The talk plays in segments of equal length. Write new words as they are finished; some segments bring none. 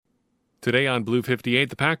Today on Blue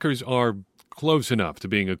 58, the Packers are close enough to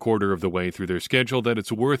being a quarter of the way through their schedule that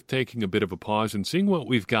it's worth taking a bit of a pause and seeing what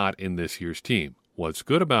we've got in this year's team. What's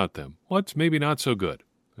good about them? What's maybe not so good?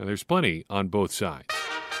 And there's plenty on both sides.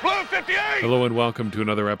 Blue 58! Hello and welcome to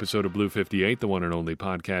another episode of Blue 58, the one and only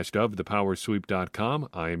podcast of thepowersweep.com.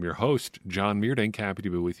 I am your host, John Meerdink. Happy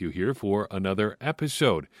to be with you here for another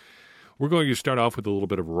episode. We're going to start off with a little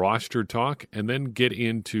bit of roster talk and then get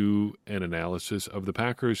into an analysis of the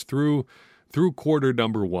Packers through quarter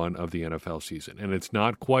number one of the NFL season. And it's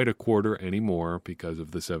not quite a quarter anymore because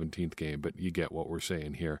of the 17th game, but you get what we're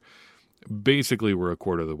saying here. Basically, we're a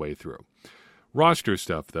quarter of the way through. Roster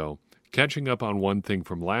stuff, though. Catching up on one thing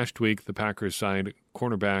from last week, the Packers signed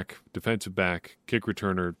cornerback, defensive back, kick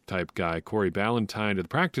returner type guy, Corey Ballentine, to the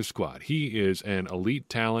practice squad. He is an elite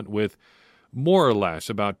talent with more or less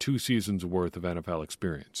about 2 seasons worth of NFL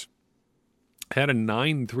experience. Had a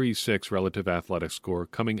 9.36 relative athletic score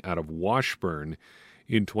coming out of Washburn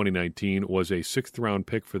in 2019, was a 6th-round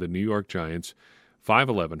pick for the New York Giants,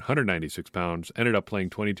 5'11", 196 pounds, ended up playing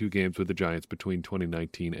 22 games with the Giants between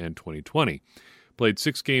 2019 and 2020. Played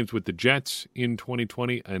 6 games with the Jets in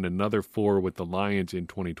 2020 and another 4 with the Lions in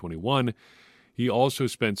 2021. He also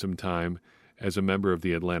spent some time as a member of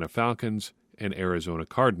the Atlanta Falcons and Arizona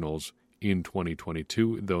Cardinals in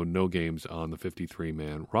 2022, though no games on the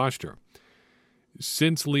 53-man roster.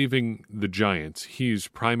 Since leaving the Giants, he's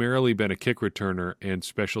primarily been a kick returner and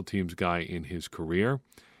special teams guy in his career.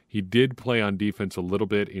 He did play on defense a little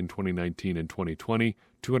bit in 2019 and 2020,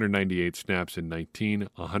 298 snaps in 19,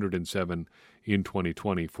 107 in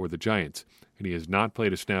 2020 for the Giants. And he has not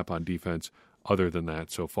played a snap on defense other than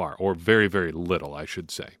that so far, or very, very little, I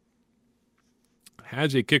should say.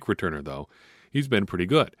 As a kick returner, though, he's been pretty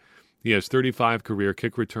good. He has 35 career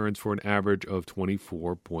kick returns for an average of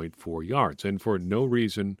 24.4 yards, and for no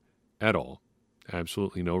reason at all,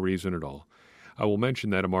 absolutely no reason at all. I will mention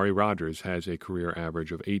that Amari Rodgers has a career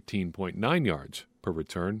average of 18.9 yards per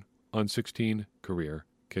return on 16 career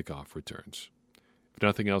kickoff returns. If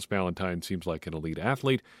nothing else, Ballentine seems like an elite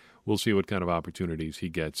athlete. We'll see what kind of opportunities he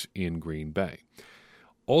gets in Green Bay.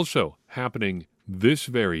 Also happening this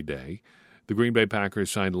very day, the Green Bay Packers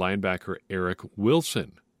signed linebacker Eric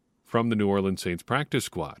Wilson from the New Orleans Saints practice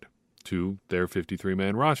squad to their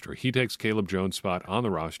 53-man roster. He takes Caleb Jones' spot on the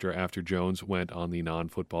roster after Jones went on the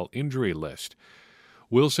non-football injury list.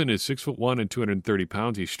 Wilson is 6'1" and 230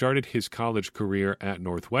 pounds. He started his college career at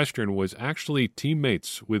Northwestern, was actually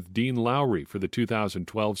teammates with Dean Lowry for the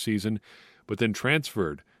 2012 season, but then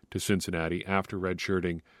transferred to Cincinnati after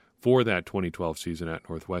redshirting for that 2012 season at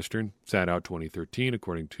Northwestern. Sat out 2013,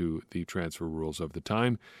 according to the transfer rules of the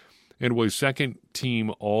time, and was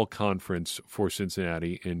second-team all-conference for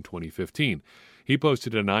Cincinnati in 2015. He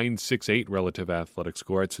posted a 9.68 relative athletic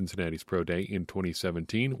score at Cincinnati's Pro Day in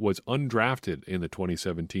 2017, was undrafted in the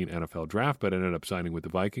 2017 NFL Draft, but ended up signing with the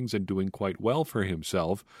Vikings and doing quite well for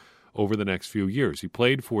himself over the next few years. He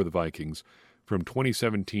played for the Vikings from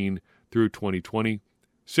 2017 through 2020,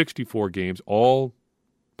 64 games, all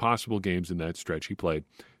possible games in that stretch he played.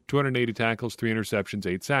 280 tackles, 3 interceptions,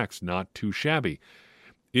 8 sacks, not too shabby.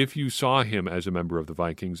 If you saw him as a member of the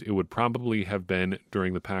Vikings, it would probably have been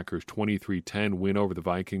during the Packers' 23-10 win over the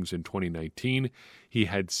Vikings in 2019. He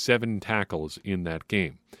had 7 tackles in that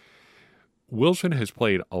game. Wilson has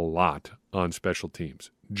played a lot on special teams.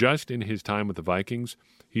 Just in his time with the Vikings,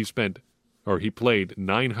 he played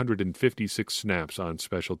 956 snaps on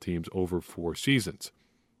special teams over 4 seasons.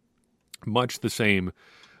 Much the same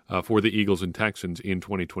for the Eagles and Texans in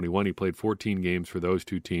 2021. He played 14 games for those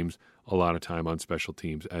 2 teams, a lot of time on special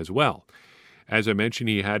teams as well. As I mentioned,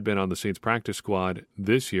 he had been on the Saints practice squad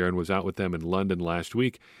this year and was out with them in London last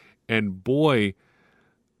week. And boy,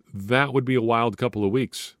 that would be a wild couple of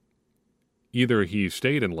weeks. Either he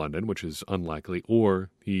stayed in London, which is unlikely, or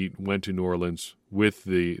he went to New Orleans with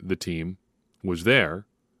the team, was there,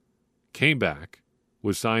 came back,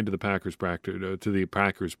 was signed to the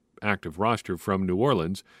Packers active roster from New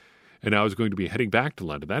Orleans, and now is going to be heading back to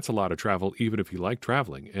London. That's a lot of travel, even if you like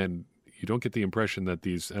traveling. And you don't get the impression that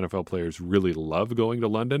these NFL players really love going to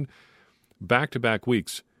London. Back-to-back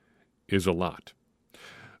weeks is a lot.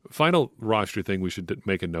 Final roster thing we should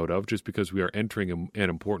make a note of, just because we are entering an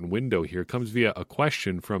important window here, comes via a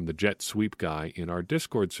question from the Jet Sweep guy in our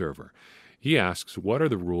Discord server. He asks, what are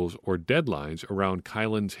the rules or deadlines around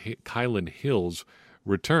Kylan Hill's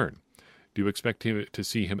return? Do you expect to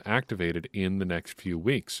see him activated in the next few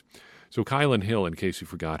weeks? So Kylan Hill, in case you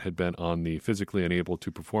forgot, had been on the physically unable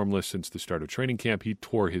to perform list since the start of training camp. He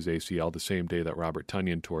tore his ACL the same day that Robert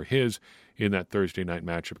Tonyan tore his in that Thursday night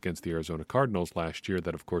matchup against the Arizona Cardinals last year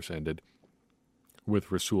that, of course, ended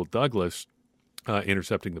with Rasul Douglas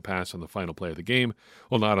intercepting the pass on the final play of the game.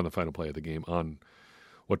 Well, not on the final play of the game, on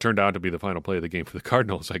what turned out to be the final play of the game for the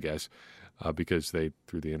Cardinals, I guess, because they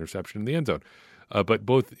threw the interception in the end zone. But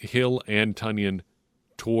both Hill and Tonyan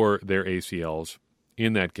tore their ACLs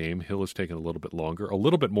in that game. Hill has taken a little bit longer, a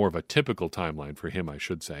little bit more of a typical timeline for him, I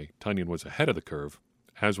should say. Tonyan was ahead of the curve,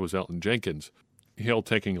 as was Elgton Jenkins. Hill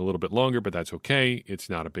taking a little bit longer, but that's okay. It's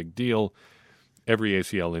not a big deal. Every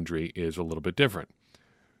ACL injury is a little bit different.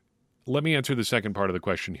 Let me answer the second part of the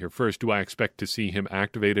question here first. Do I expect to see him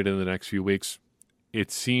activated in the next few weeks?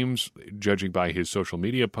 It seems, judging by his social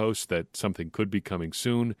media posts, that something could be coming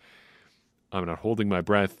soon. I'm not holding my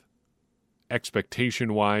breath.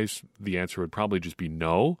 Expectation-wise, the answer would probably just be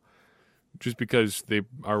no, just because they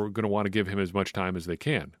are going to want to give him as much time as they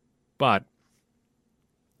can. But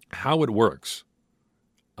how it works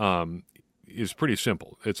is pretty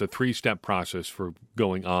simple. It's a 3-step process for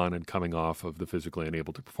going on and coming off of the physically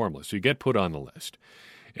unable to perform list. So you get put on the list.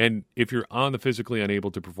 And if you're on the physically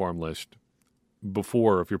unable to perform list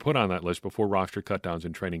if you're put on that list before roster cutdowns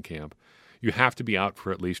in training camp, you have to be out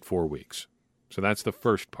for at least 4 weeks. So that's the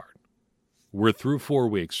first part. We're through 4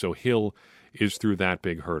 weeks, so Hill is through that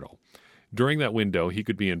big hurdle. During that window, he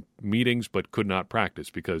could be in meetings but could not practice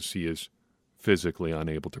because he is physically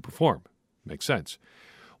unable to perform. Makes sense.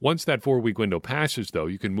 Once that 4-week window passes, though,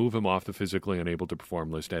 you can move him off the physically unable to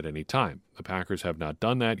perform list at any time. The Packers have not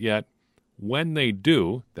done that yet. When they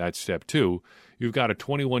do, that's step 2, you've got a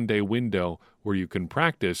 21-day window where you can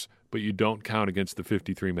practice, but you don't count against the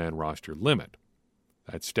 53-man roster limit.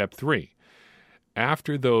 That's step 3.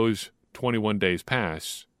 After those 21 days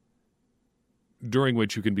pass, during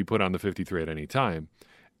which you can be put on the 53 at any time,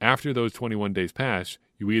 after those 21 days pass,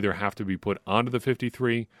 you either have to be put onto the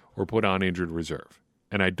 53 or put on injured reserve.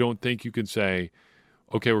 And I don't think you can say,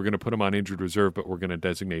 okay, we're going to put him on injured reserve, but we're going to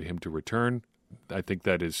designate him to return. I think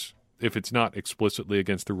that is, if it's not explicitly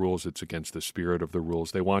against the rules, it's against the spirit of the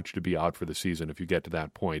rules. They want you to be out for the season if you get to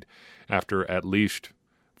that point. After at least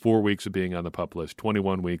 4 weeks of being on the PUP list,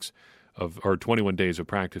 21 days of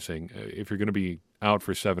practicing, if you're going to be out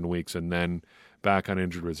for 7 weeks and then back on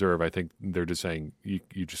injured reserve, I think they're just saying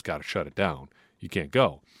you just got to shut it down. You can't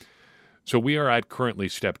go. So we are at currently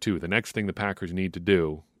step 2. The next thing the Packers need to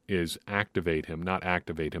do is activate him, not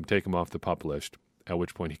activate him, take him off the PUP list, at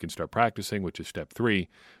which point he can start practicing, which is step 3.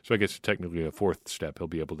 So I guess technically a 4th step, he'll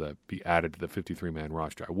be able to be added to the 53-man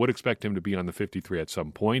roster. I would expect him to be on the 53 at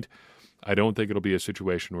some point. I don't think it'll be a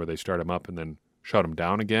situation where they start him up and then shut him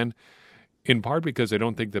down again, in part because I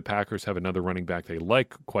don't think the Packers have another running back they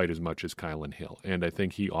like quite as much as Kylin Hill, and I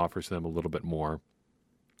think he offers them a little bit more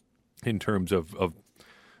in terms of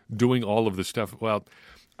doing all of the stuff. Well,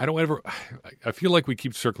 I feel like we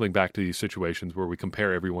keep circling back to these situations where we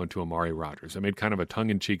compare everyone to Amari Rodgers. I made kind of a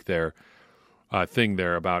tongue-in-cheek thing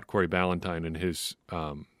there about Corey Ballentine and his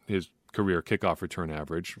career kickoff return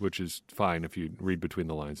average, which is fine if you read between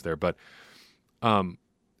the lines there. But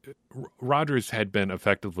Rodgers had been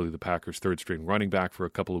effectively the Packers' third-string running back for a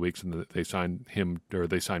couple of weeks, and they signed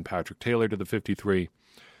Patrick Taylor to the 53.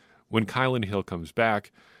 When Kylin Hill comes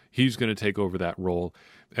back, he's going to take over that role.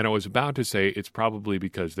 And I was about to say it's probably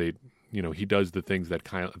because he does the things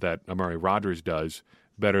that Amari Rodgers does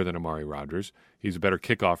better than Amari Rodgers. He's a better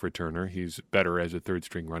kickoff returner. He's better as a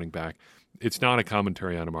third-string running back. It's not a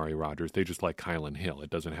commentary on Amari Rodgers. They just like Kylin Hill. It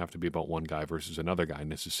doesn't have to be about one guy versus another guy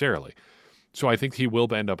necessarily. So I think he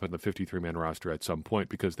will end up in the 53-man roster at some point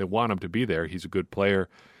because they want him to be there. He's a good player.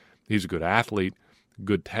 He's a good athlete,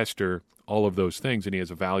 good tester, all of those things, and he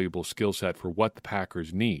has a valuable skill set for what the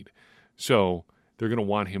Packers need. So they're going to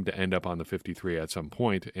want him to end up on the 53 at some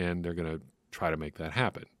point, and they're going to try to make that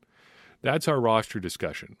happen. That's our roster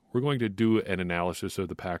discussion. We're going to do an analysis of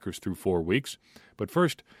the Packers through 4 weeks. But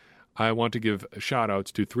first, I want to give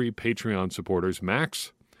shout-outs to 3 Patreon supporters,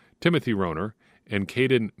 Max, Timothy Roner, and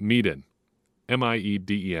Caden Meeden.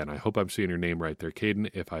 Mieden. I hope I'm saying your name right there,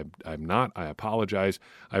 Caden. If I'm not, I apologize.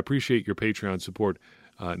 I appreciate your Patreon support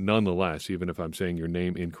nonetheless, even if I'm saying your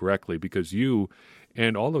name incorrectly, because you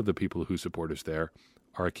and all of the people who support us there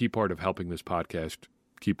are a key part of helping this podcast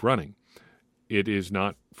keep running. It is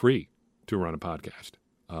not free to run a podcast.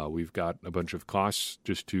 We've got a bunch of costs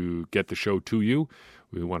just to get the show to you.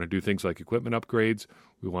 We want to do things like equipment upgrades.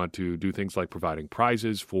 We want to do things like providing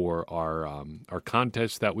prizes for our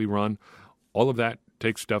contests that we run. All of that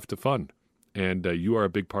takes stuff to fund, and you are a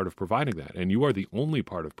big part of providing that. And you are the only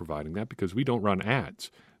part of providing that because we don't run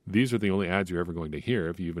ads. These are the only ads you're ever going to hear,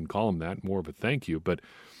 if you even call them that, more of a thank you. But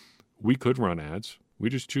we could run ads. We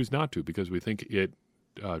just choose not to because we think it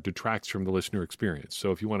detracts from the listener experience.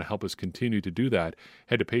 So if you want to help us continue to do that,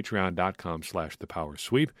 head to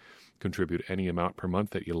patreon.com/thepowersweep. Contribute any amount per month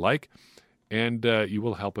that you like. And you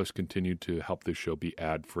will help us continue to help this show be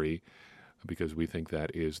ad-free, because we think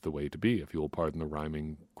that is the way to be, if you will pardon the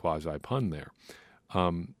rhyming quasi-pun there.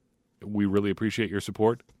 We really appreciate your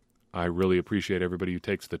support. I really appreciate everybody who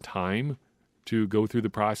takes the time to go through the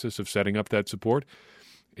process of setting up that support.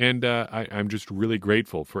 And I'm just really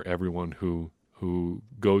grateful for everyone who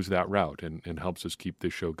goes that route and helps us keep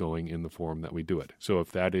this show going in the form that we do it. So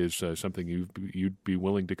if that is something you'd be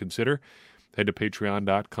willing to consider, head to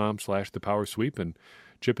patreon.com/thepowersweep and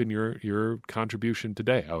chip in your contribution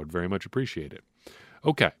today. I would very much appreciate it.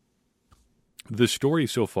 Okay. The story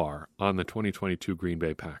so far on the 2022 Green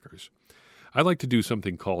Bay Packers. I like to do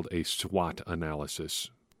something called a SWOT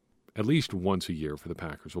analysis at least once a year for the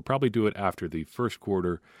Packers. We'll probably do it after the first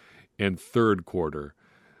quarter and third quarter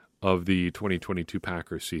of the 2022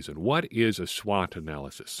 Packers season. What is a SWOT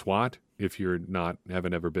analysis? SWOT, if you're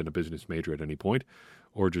haven't ever been a business major at any point,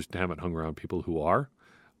 or just haven't hung around people who are,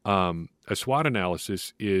 a SWOT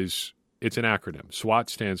analysis it's an acronym.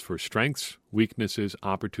 SWOT stands for strengths, weaknesses,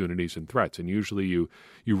 opportunities, and threats. And usually you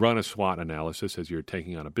run a SWOT analysis as you're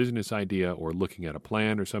taking on a business idea or looking at a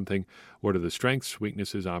plan or something. What are the strengths,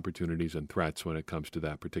 weaknesses, opportunities, and threats when it comes to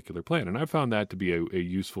that particular plan? And I found that to be a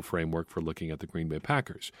useful framework for looking at the Green Bay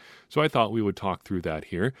Packers. So I thought we would talk through that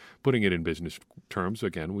here, putting it in business terms.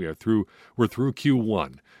 Again, we're through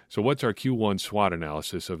Q1. So what's our Q1 SWOT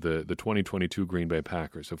analysis of the 2022 Green Bay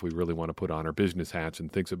Packers, if we really want to put on our business hats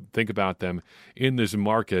and think about them in this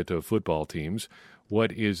market of football teams?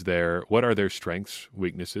 What are their strengths,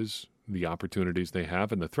 weaknesses, the opportunities they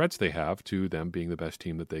have, and the threats they have to them being the best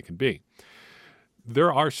team that they can be?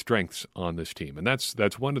 There are strengths on this team, and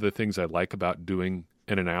that's one of the things I like about doing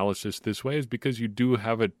an analysis this way, is because you do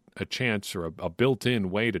have a chance or a built-in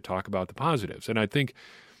way to talk about the positives. And I think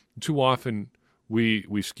too often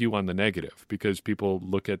we skew on the negative, because people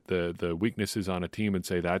look at the weaknesses on a team and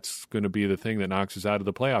say that's going to be the thing that knocks us out of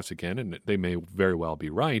the playoffs again, and they may very well be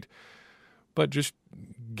right. But just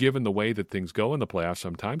given the way that things go in the playoffs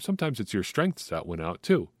sometimes it's your strengths that win out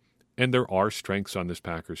too. And there are strengths on this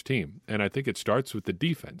Packers team. And I think it starts with the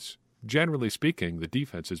defense. Generally speaking, the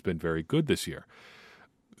defense has been very good this year.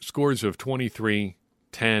 Scores of 23,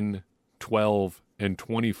 10, 12, and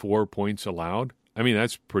 24 points allowed. I mean,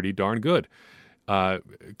 that's pretty darn good. A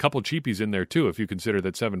couple cheapies in there, too, if you consider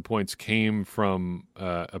that 7 points came from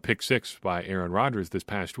a pick six by Aaron Rodgers this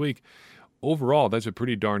past week. Overall, that's a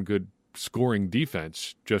pretty darn good scoring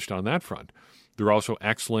defense just on that front. They're also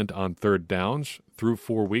excellent on third downs. Through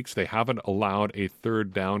 4 weeks, they haven't allowed a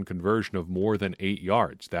third down conversion of more than 8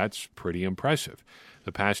 yards. That's pretty impressive.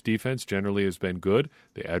 The pass defense generally has been good.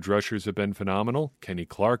 The edge rushers have been phenomenal. Kenny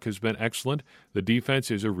Clark has been excellent. The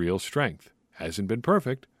defense is a real strength. Hasn't been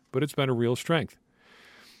perfect, but it's been a real strength.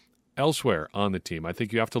 Elsewhere on the team, I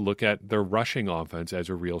think you have to look at their rushing offense as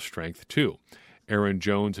a real strength too. Aaron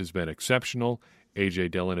Jones has been exceptional. A.J.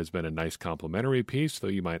 Dillon has been a nice complementary piece, though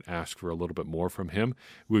you might ask for a little bit more from him.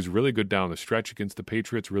 He was really good down the stretch against the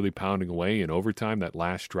Patriots, really pounding away in overtime. That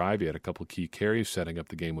last drive, he had a couple key carries, setting up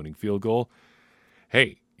the game-winning field goal.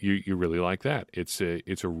 Hey, you really like that. It's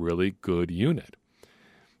a really good unit.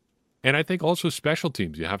 And I think also special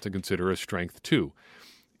teams you have to consider a strength too,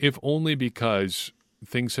 if only because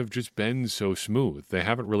things have just been so smooth. They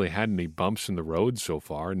haven't really had any bumps in the road so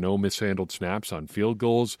far. No mishandled snaps on field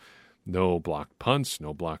goals, no blocked punts,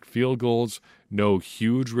 no blocked field goals, no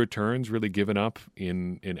huge returns really given up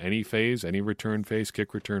in any phase, any return phase,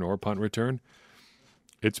 kick return or punt return.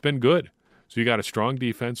 It's been good. So you got a strong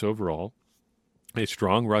defense overall, a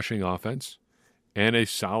strong rushing offense, and a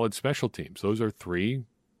solid special teams. Those are three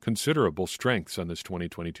considerable strengths on this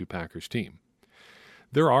 2022 Packers team.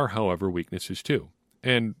 There are, however, weaknesses too.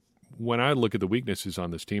 And when I look at the weaknesses on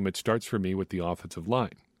this team, it starts for me with the offensive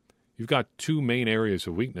line. You've got two main areas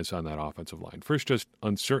of weakness on that offensive line. First, just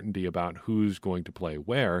uncertainty about who's going to play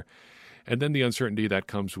where, and then the uncertainty that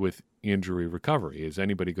comes with injury recovery. Is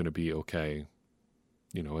anybody going to be okay?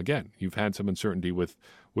 Again, you've had some uncertainty with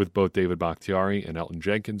both David Bakhtiari and Elgton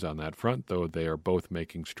Jenkins on that front, though they are both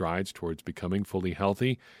making strides towards becoming fully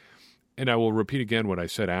healthy. And I will repeat again what I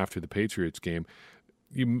said after the Patriots game.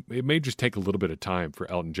 It may just take a little bit of time for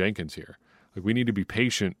Elgton Jenkins here. We need to be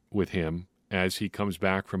patient with him as he comes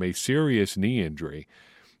back from a serious knee injury.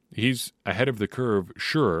 He's ahead of the curve,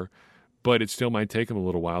 sure, but it still might take him a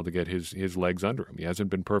little while to get his legs under him. He hasn't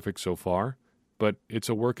been perfect so far, but it's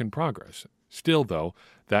a work in progress. Still, though,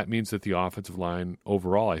 that means that the offensive line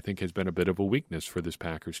overall, I think, has been a bit of a weakness for this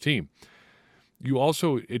Packers team.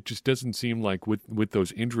 It just doesn't seem like with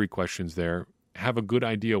those injury questions there, have a good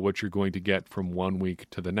idea what you're going to get from 1 week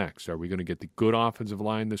to the next. Are we going to get the good offensive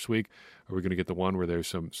line this week? Are we going to get the one where there's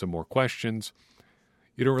some more questions?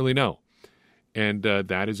 You don't really know. And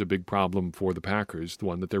that is a big problem for the Packers, the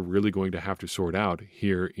one that they're really going to have to sort out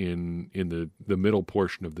here in the middle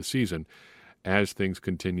portion of the season as things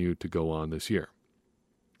continue to go on this year.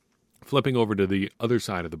 Flipping over to the other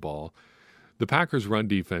side of the ball, the Packers' run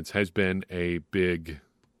defense has been a big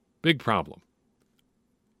problem.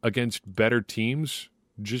 Against better teams,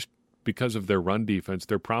 just because of their run defense,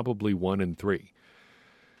 they're probably 1-3.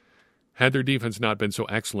 Had their defense not been so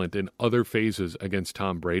excellent in other phases against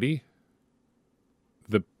Tom Brady,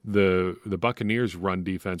 the Buccaneers' run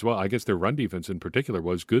defense, well, I guess their run defense in particular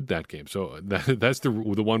was good that game. So that's the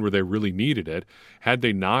one where they really needed it. Had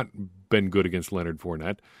they not been good against Leonard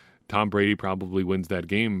Fournette, Tom Brady probably wins that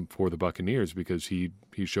game for the Buccaneers because he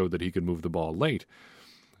showed that he could move the ball late.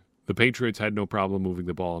 The Patriots had no problem moving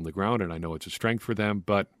the ball on the ground, and I know it's a strength for them,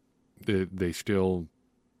 but they still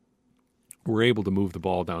were able to move the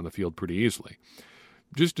ball down the field pretty easily.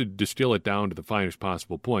 Just to distill it down to the finest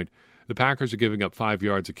possible point, the Packers are giving up 5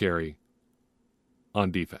 yards a carry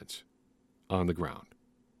on defense, on the ground.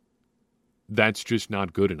 That's just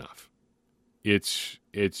not good enough. It's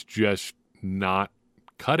just not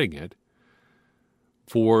cutting it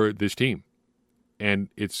for this team. And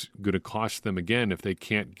it's going to cost them again if they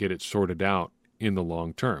can't get it sorted out in the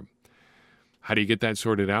long term. How do you get that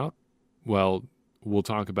sorted out? Well, we'll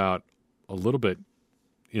talk about a little bit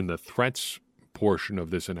in the threats portion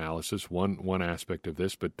of this analysis, one aspect of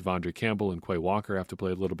this, but Devondre Campbell and Quay Walker have to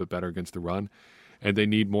play a little bit better against the run, and they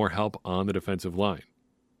need more help on the defensive line.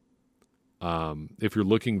 If you're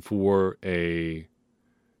looking for a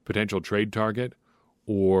potential trade target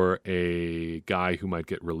or a guy who might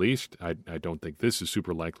get released, I don't think this is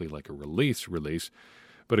super likely like a release,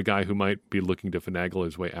 but a guy who might be looking to finagle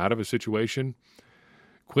his way out of a situation,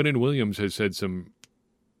 Quinnen Williams has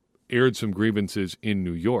aired some grievances in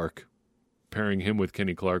New York. Pairing him with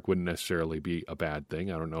Kenny Clark wouldn't necessarily be a bad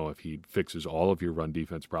thing. I don't know if he fixes all of your run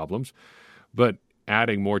defense problems, but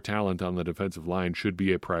adding more talent on the defensive line should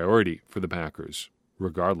be a priority for the Packers,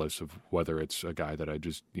 regardless of whether it's a guy that I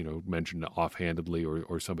just mentioned offhandedly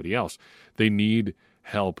or somebody else. They need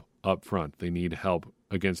help up front. They need help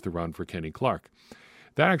against the run for Kenny Clark.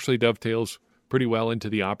 That actually dovetails pretty well into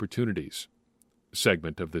the opportunities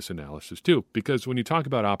segment of this analysis too, because when you talk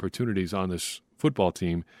about opportunities on this football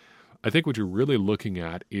team, I think what you're really looking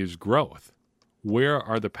at is growth. Where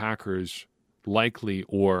are the Packers likely,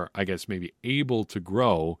 or I guess maybe able to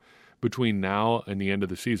grow between now and the end of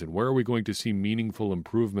the season? Where are we going to see meaningful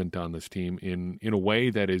improvement on this team in a way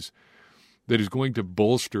that is going to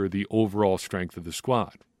bolster the overall strength of the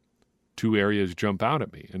squad? Two areas jump out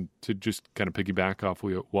at me. And to just kind of piggyback off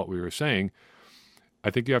what we were saying, I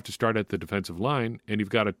think you have to start at the defensive line, and you've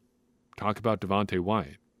got to talk about Devonte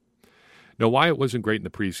Wyatt. Now, Wyatt wasn't great in the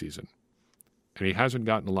preseason, and he hasn't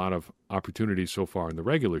gotten a lot of opportunities so far in the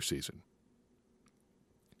regular season.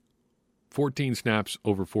 14 snaps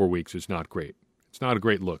over 4 weeks is not great. It's not a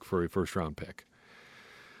great look for a first-round pick.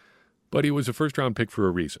 But he was a first-round pick for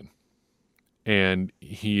a reason. And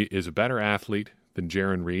he is a better athlete than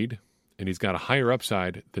Jarran Reed, and he's got a higher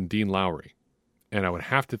upside than Dean Lowry. And I would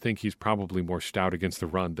have to think he's probably more stout against the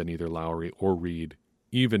run than either Lowry or Reed,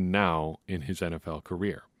 even now in his NFL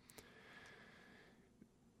career.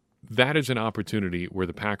 That is an opportunity where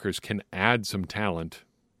the Packers can add some talent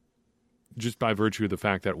just by virtue of the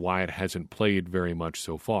fact that Wyatt hasn't played very much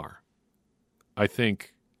so far. I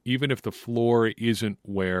think even if the floor isn't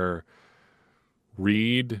where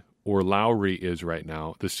Reed or Lowry is right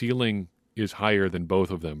now, the ceiling is higher than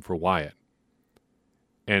both of them for Wyatt.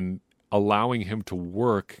 And allowing him to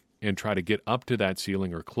work and try to get up to that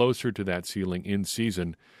ceiling or closer to that ceiling in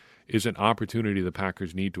season is an opportunity the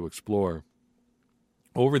Packers need to explore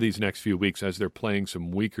over these next few weeks as they're playing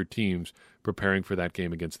some weaker teams preparing for that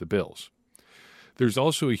game against the Bills. There's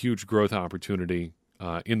also a huge growth opportunity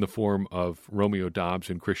in the form of Romeo Doubs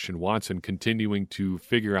and Christian Watson continuing to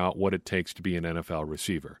figure out what it takes to be an NFL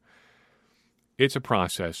receiver. It's a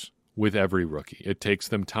process with every rookie. It takes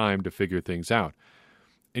them time to figure things out.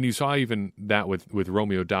 And you saw even that with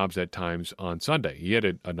Romeo Doubs at times on Sunday. He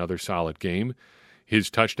had another solid game. His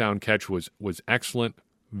touchdown catch was excellent.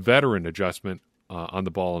 Veteran adjustment on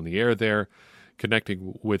the ball in the air there,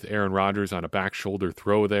 connecting with Aaron Rodgers on a back shoulder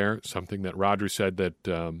throw there, something that Rodgers said that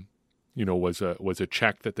was a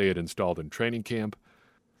check that they had installed in training camp.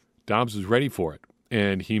 Doubs is ready for it,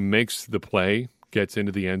 and he makes the play, gets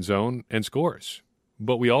into the end zone, and scores.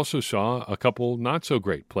 But we also saw a couple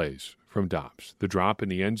not-so-great plays from Doubs. The drop in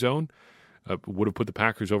the end zone would have put the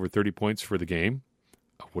Packers over 30 points for the game,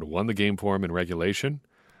 would have won the game for him in regulation.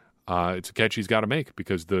 It's a catch he's got to make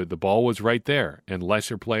because the ball was right there, and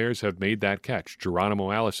lesser players have made that catch.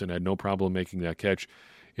 Geronimo Allison had no problem making that catch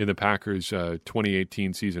in the Packers'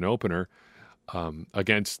 2018 season opener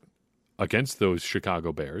against those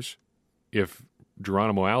Chicago Bears. If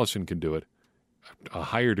Geronimo Allison can do it, a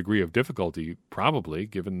higher degree of difficulty probably,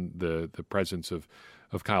 given the presence of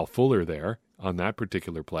Kyle Fuller there on that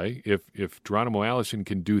particular play. If Geronimo Allison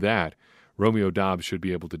can do that, Romeo Doubs should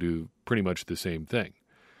be able to do pretty much the same thing.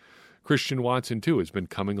 Christian Watson, too, has been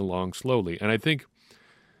coming along slowly. And I think,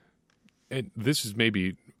 and this is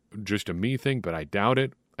maybe just a me thing, but I doubt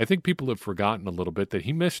it, I think people have forgotten a little bit that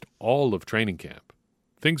he missed all of training camp.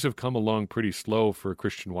 Things have come along pretty slow for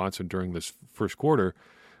Christian Watson during this first quarter,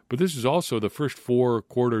 but this is also the first 4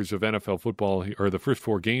 quarters of NFL football, or the first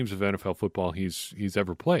 4 games of NFL football he's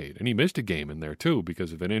ever played. And he missed a game in there, too,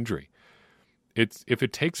 because of an injury. If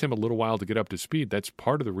it takes him a little while to get up to speed, that's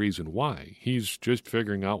part of the reason why. He's just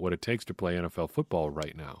figuring out what it takes to play NFL football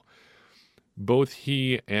right now. Both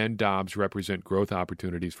he and Doubs represent growth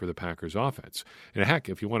opportunities for the Packers offense. And heck,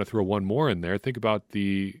 if you want to throw one more in there, think about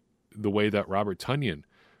the way that Robert Tonyan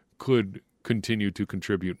could continue to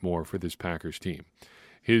contribute more for this Packers team.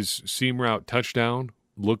 His seam route touchdown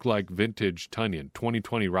looked like vintage Tonyan,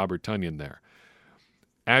 2020 Robert Tonyan there.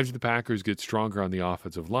 As the Packers get stronger on the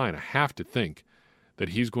offensive line, I have to think that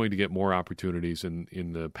he's going to get more opportunities in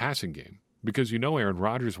the passing game, because Aaron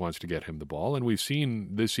Rodgers wants to get him the ball, and we've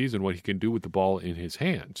seen this season what he can do with the ball in his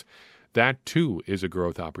hands. That, too, is a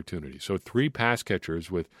growth opportunity. So 3 pass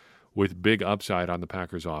catchers with big upside on the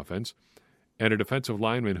Packers offense, and a defensive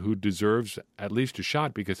lineman who deserves at least a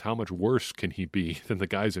shot, because how much worse can he be than the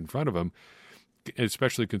guys in front of him,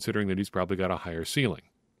 especially considering that he's probably got a higher ceiling.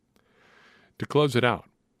 To close it out,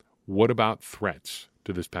 what about threats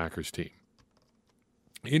to this Packers team?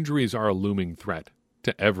 Injuries are a looming threat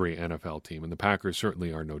to every NFL team, and the Packers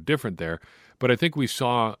certainly are no different there. But I think we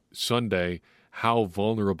saw Sunday how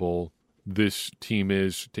vulnerable this team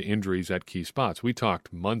is to injuries at key spots. We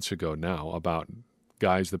talked months ago now about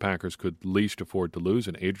guys the Packers could least afford to lose,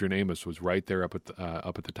 and Adrian Amos was right there up at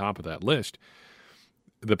the top of that list.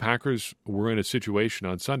 The Packers were in a situation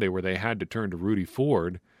on Sunday where they had to turn to Rudy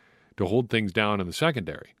Ford to hold things down in the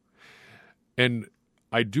secondary. And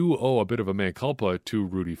I do owe a bit of a mea culpa to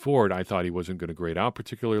Rudy Ford. I thought he wasn't going to grade out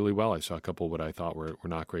particularly well. I saw a couple of what I thought were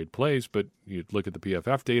not great plays, but you look at the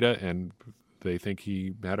PFF data and they think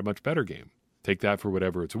he had a much better game. Take that for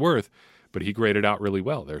whatever it's worth, but he graded out really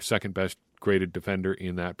well. Their second best graded defender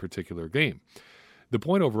in that particular game. The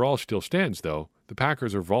point overall still stands, though. The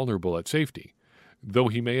Packers are vulnerable at safety. Though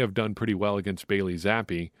he may have done pretty well against Bailey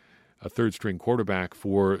Zappi, a third-string quarterback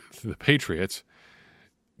for the Patriots,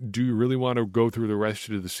 do you really want to go through the rest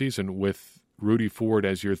of the season with Rudy Ford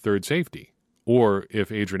as your third safety? Or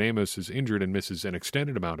if Adrian Amos is injured and misses an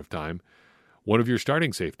extended amount of time, one of your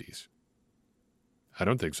starting safeties? I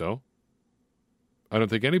don't think so. I don't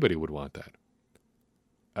think anybody would want that.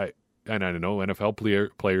 I don't know, NFL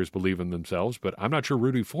players believe in themselves, but I'm not sure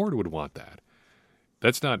Rudy Ford would want that.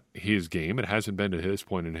 That's not his game. It hasn't been at this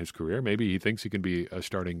point in his career. Maybe he thinks he can be a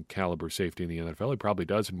starting caliber safety in the NFL. He probably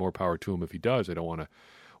does, and more power to him if he does. I don't want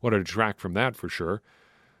to detract from that for sure.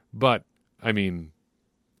 But, I mean,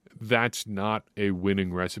 that's not a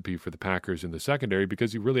winning recipe for the Packers in the secondary,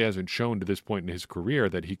 because he really hasn't shown to this point in his career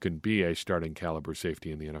that he can be a starting caliber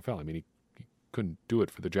safety in the NFL. I mean, he couldn't do it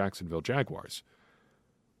for the Jacksonville Jaguars.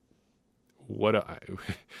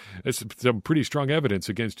 That's some pretty strong evidence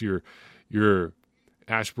against your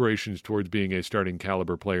aspirations towards being a starting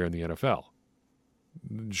caliber player in the NFL.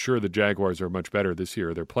 Sure, the Jaguars are much better this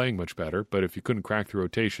year. They're playing much better, but if you couldn't crack the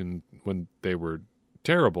rotation when they were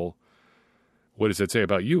terrible, what does that say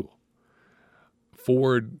about you?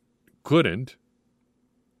 Ford couldn't,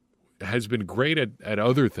 has been great at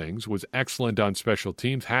other things, was excellent on special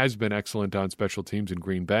teams, has been excellent on special teams in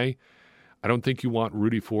Green Bay. I don't think you want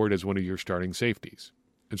Rudy Ford as one of your starting safeties.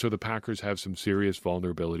 And so the Packers have some serious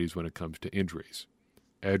vulnerabilities when it comes to injuries.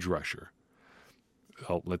 Edge rusher.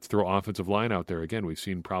 Let's throw offensive line out there again. We've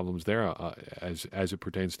seen problems there as it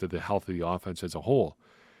pertains to the health of the offense as a whole.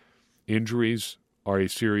 Injuries are a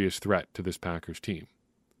serious threat to this Packers team.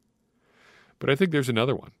 But I think there's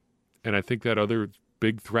another one. And I think that other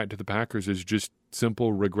big threat to the Packers is just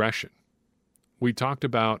simple regression. We talked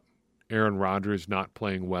about Aaron Rodgers not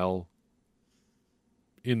playing well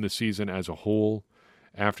in the season as a whole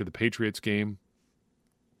after the Patriots game.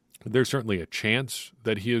 There's certainly a chance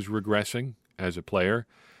that he is regressing as a player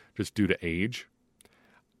just due to age.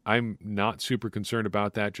 I'm not super concerned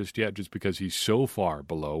about that just yet, just because he's so far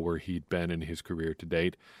below where he'd been in his career to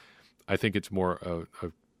date. I think it's more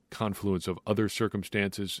a confluence of other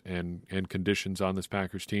circumstances and conditions on this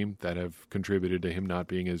Packers team that have contributed to him not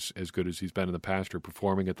being as good as he's been in the past, or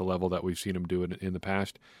performing at the level that we've seen him do it in the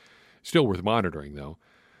past. Still worth monitoring, though.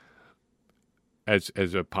 as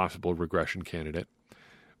a possible regression candidate.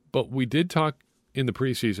 But we did talk in the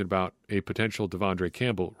preseason about a potential Devondre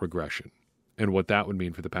Campbell regression and what that would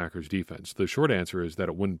mean for the Packers defense. The short answer is that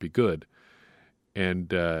it wouldn't be good.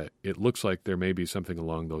 And it looks like there may be something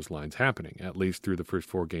along those lines happening, at least through the first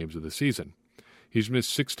 4 games of the season. He's missed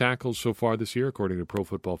 6 tackles so far this year, according to Pro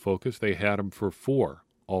Football Focus. They had him for 4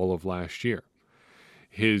 all of last year.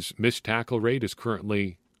 His missed tackle rate is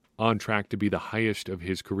currently on track to be the highest of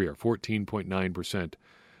his career. 14.9%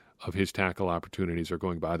 of his tackle opportunities are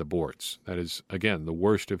going by the boards. That is, again, the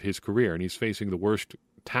worst of his career, and he's facing the worst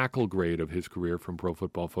tackle grade of his career from Pro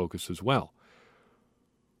Football Focus as well.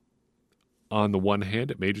 On the one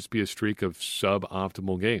hand, it may just be a streak of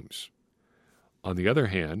suboptimal games. On the other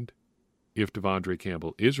hand, if Devondre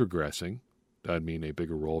Campbell is regressing, that would mean a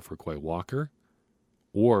bigger role for Quay Walker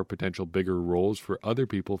or potential bigger roles for other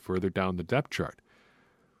people further down the depth chart.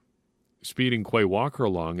 Speeding Quay Walker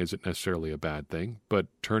along isn't necessarily a bad thing, but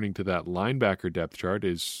turning to that linebacker depth chart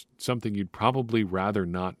is something you'd probably rather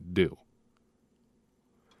not do.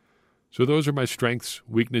 So those are my strengths,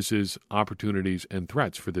 weaknesses, opportunities, and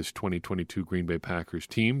threats for this 2022 Green Bay Packers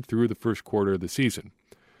team through the first quarter of the season.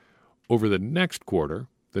 Over the next quarter,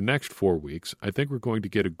 the next 4 weeks, I think we're going to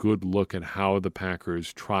get a good look at how the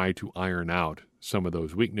Packers try to iron out some of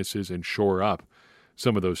those weaknesses and shore up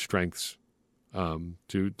some of those strengths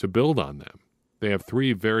to build on them. They have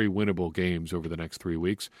 3 very winnable games over the next 3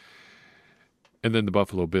 weeks, and then the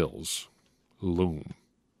Buffalo Bills loom.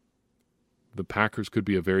 The Packers could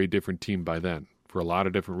be a very different team by then for a lot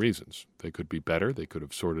of different reasons. They could be better. They could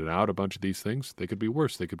have sorted out a bunch of these things. They could be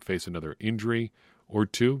worse. They could face another injury or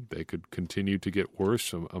 2. They could continue to get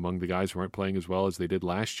worse among the guys who aren't playing as well as they did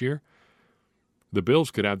last year. The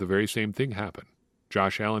Bills could have the very same thing happen.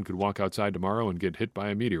 Josh Allen could walk outside tomorrow and get hit by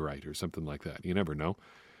a meteorite or something like that. You never know.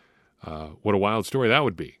 What a wild story that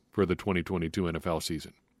would be for the 2022 NFL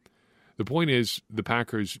season. The point is the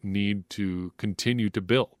Packers need to continue to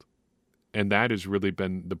build. And that has really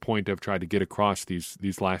been the point I've tried to get across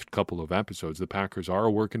these last couple of episodes. The Packers are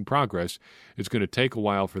a work in progress. It's going to take a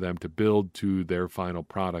while for them to build to their final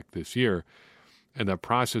product this year. And that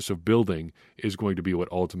process of building is going to be what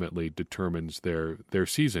ultimately determines their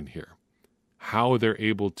season here. How they're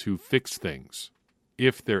able to fix things,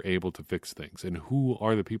 if they're able to fix things, and who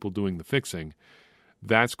are the people doing the fixing,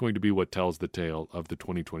 that's going to be what tells the tale of the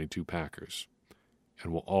 2022 Packers.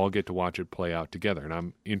 And we'll all get to watch it play out together. And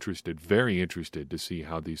I'm very interested to see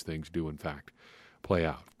how these things do, in fact, play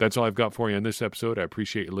out. That's all I've got for you on this episode. I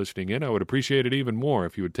appreciate you listening in. I would appreciate it even more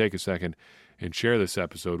if you would take a second and share this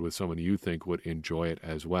episode with someone you think would enjoy it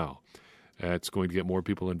as well. It's going to get more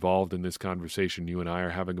people involved in this conversation you and I are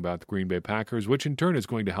having about the Green Bay Packers, which in turn is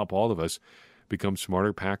going to help all of us become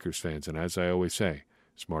smarter Packers fans. And as I always say,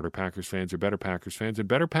 smarter Packers fans are better Packers fans, and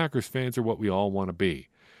better Packers fans are what we all want to be.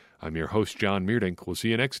 I'm your host, John Meerdink. We'll see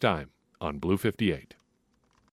you next time on Blue 58.